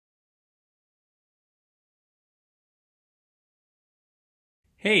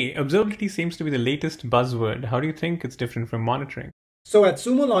Hey, observability seems to be the latest buzzword. How do you think it's different from monitoring? So at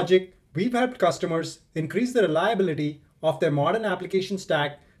Sumo Logic, we've helped customers increase the reliability of their modern application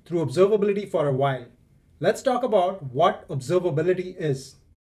stack through observability for a while. Let's talk about what observability is.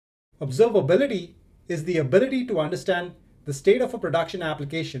 Observability is the ability to understand the state of a production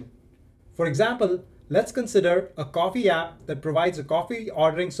application. For example, let's consider a coffee app that provides a coffee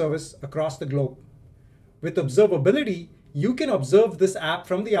ordering service across the globe. With observability, you can observe this app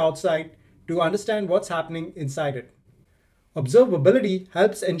from the outside to understand what's happening inside it. Observability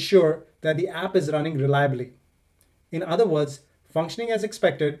helps ensure that the app is running reliably. In other words, functioning as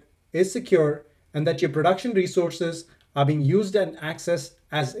expected, is secure, and that your production resources are being used and accessed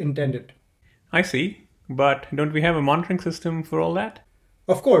as intended. I see, but don't we have a monitoring system for all that?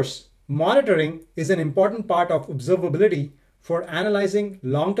 Of course, monitoring is an important part of observability for analyzing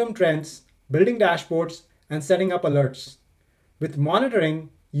long-term trends, building dashboards, and setting up alerts. With monitoring,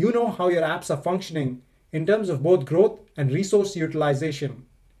 you know how your apps are functioning in terms of both growth and resource utilization.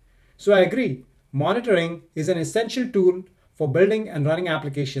 So I agree, monitoring is an essential tool for building and running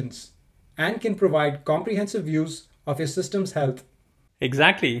applications and can provide comprehensive views of your system's health.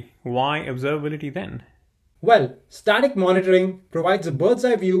 Exactly. Why observability then? Well, static monitoring provides a bird's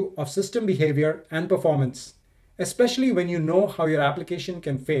eye view of system behavior and performance, especially when you know how your application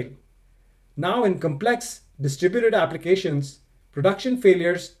can fail. Now, in complex distributed applications, production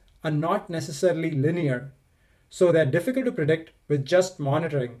failures are not necessarily linear, so they're difficult to predict with just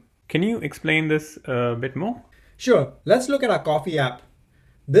monitoring. Can you explain this a bit more? Sure, let's look at our coffee app.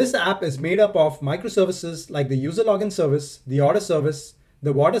 This app is made up of microservices like the user login service, the order service,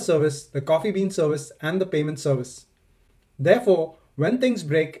 the water service, the coffee bean service, and the payment service. Therefore, when things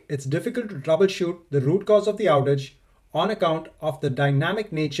break, it's difficult to troubleshoot the root cause of the outage on account of the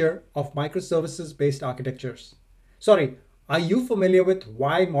dynamic nature of microservices-based architectures. Sorry, are you familiar with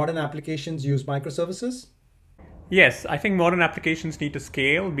why modern applications use microservices? Yes, I think modern applications need to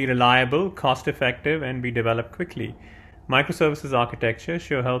scale, be reliable, cost effective, and be developed quickly. Microservices architecture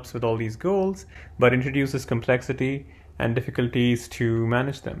sure helps with all these goals, but introduces complexity and difficulties to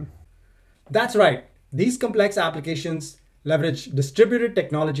manage them. That's right. These complex applications leverage distributed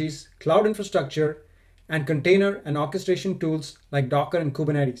technologies, cloud infrastructure, and container and orchestration tools like Docker and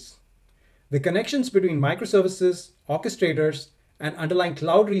Kubernetes. The connections between microservices, orchestrators, and underlying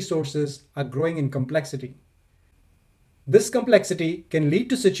cloud resources are growing in complexity. This complexity can lead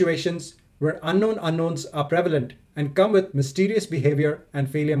to situations where unknown unknowns are prevalent and come with mysterious behavior and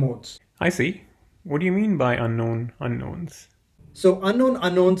failure modes. I see. What do you mean by unknown unknowns? So unknown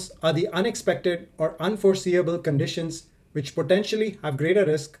unknowns are the unexpected or unforeseeable conditions which potentially have greater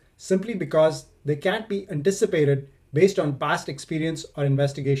risk simply because they can't be anticipated based on past experience or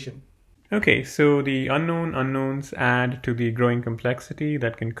investigation. Okay, so the unknown unknowns add to the growing complexity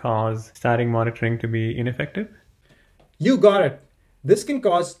that can cause static monitoring to be ineffective? You got it. This can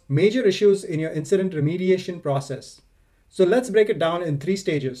cause major issues in your incident remediation process. So let's break it down in three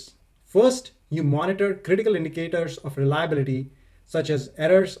stages. First, you monitor critical indicators of reliability, such as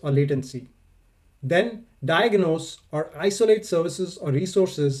errors or latency. Then, diagnose or isolate services or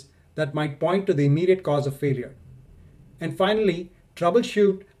resources that might point to the immediate cause of failure. And finally,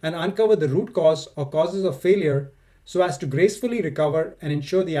 troubleshoot and uncover the root cause or causes of failure so as to gracefully recover and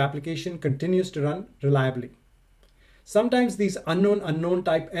ensure the application continues to run reliably. Sometimes these unknown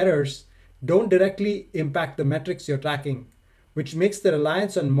type errors don't directly impact the metrics you're tracking, which makes the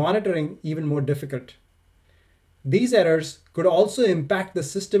reliance on monitoring even more difficult. These errors could also impact the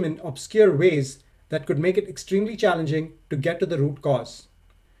system in obscure ways that could make it extremely challenging to get to the root cause.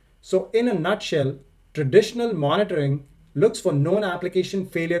 So in a nutshell, traditional monitoring looks for known application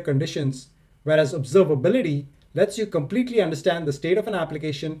failure conditions, whereas observability lets you completely understand the state of an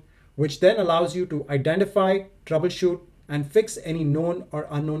application, which then allows you to identify, troubleshoot, and fix any known or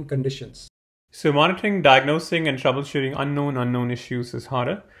unknown conditions. So monitoring, diagnosing, and troubleshooting unknown issues is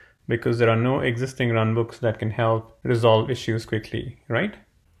harder because there are no existing runbooks that can help resolve issues quickly, right?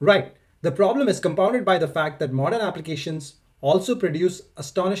 Right. The problem is compounded by the fact that modern applications also produce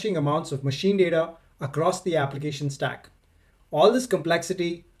astonishing amounts of machine data across the application stack. All this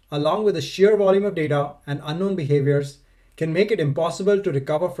complexity, along with the sheer volume of data and unknown behaviors, can make it impossible to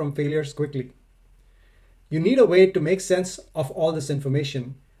recover from failures quickly. You need a way to make sense of all this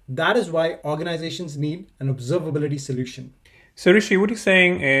information. That is why organizations need an observability solution. So Rishi, what you're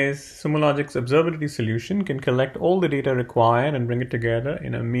saying is Sumo Logic's observability solution can collect all the data required and bring it together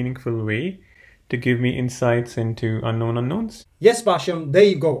in a meaningful way to give me insights into unknown unknowns? Yes, Basham, there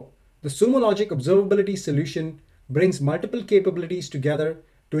you go. The Sumo Logic Observability Solution brings multiple capabilities together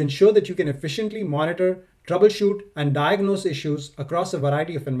to ensure that you can efficiently monitor, troubleshoot, and diagnose issues across a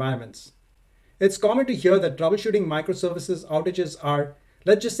variety of environments. It's common to hear that troubleshooting microservices outages are,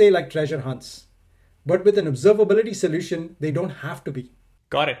 let's just say, like treasure hunts. But with an observability solution, they don't have to be.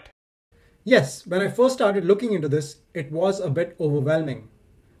 Got it. Yes, when I first started looking into this, it was a bit overwhelming.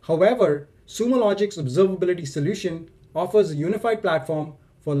 However, Sumo Logic's observability solution offers a unified platform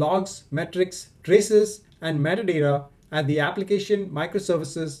for logs, metrics, traces, and metadata at the application,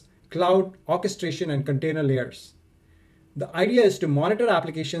 microservices, cloud, orchestration, and container layers. The idea is to monitor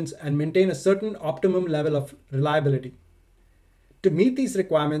applications and maintain a certain optimum level of reliability. To meet these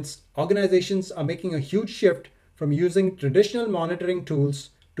requirements, organizations are making a huge shift from using traditional monitoring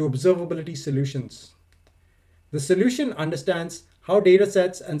tools to observability solutions. The solution understands how data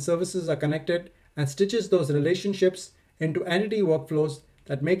sets and services are connected and stitches those relationships into entity workflows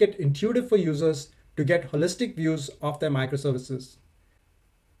that make it intuitive for users to get holistic views of their microservices.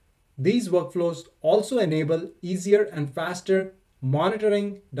 These workflows also enable easier and faster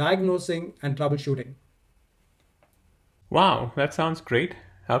monitoring, diagnosing, and troubleshooting. Wow, that sounds great.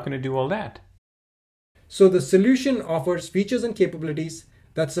 How can it do all that? So the solution offers features and capabilities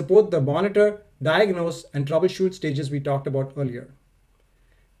that support the monitor, diagnose, and troubleshoot stages we talked about earlier.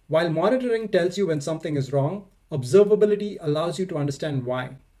 While monitoring tells you when something is wrong, observability allows you to understand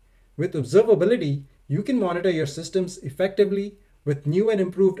why. With observability, you can monitor your systems effectively with new and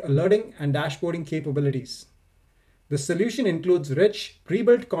improved alerting and dashboarding capabilities. The solution includes rich,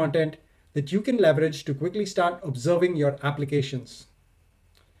 pre-built content that you can leverage to quickly start observing your applications.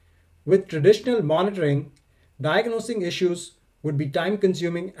 With traditional monitoring, diagnosing issues would be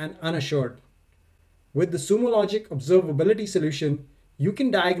time-consuming and unassured. With the Sumo Logic Observability Solution, you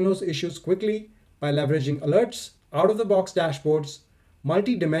can diagnose issues quickly by leveraging alerts, out-of-the-box dashboards,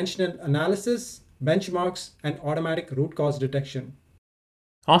 multi-dimensional analysis, benchmarks, and automatic root cause detection.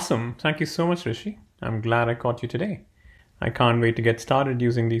 Awesome. Thank you so much, Rishi. I'm glad I caught you today. I can't wait to get started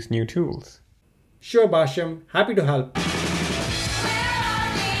using these new tools. Sure, Basham. Happy to help.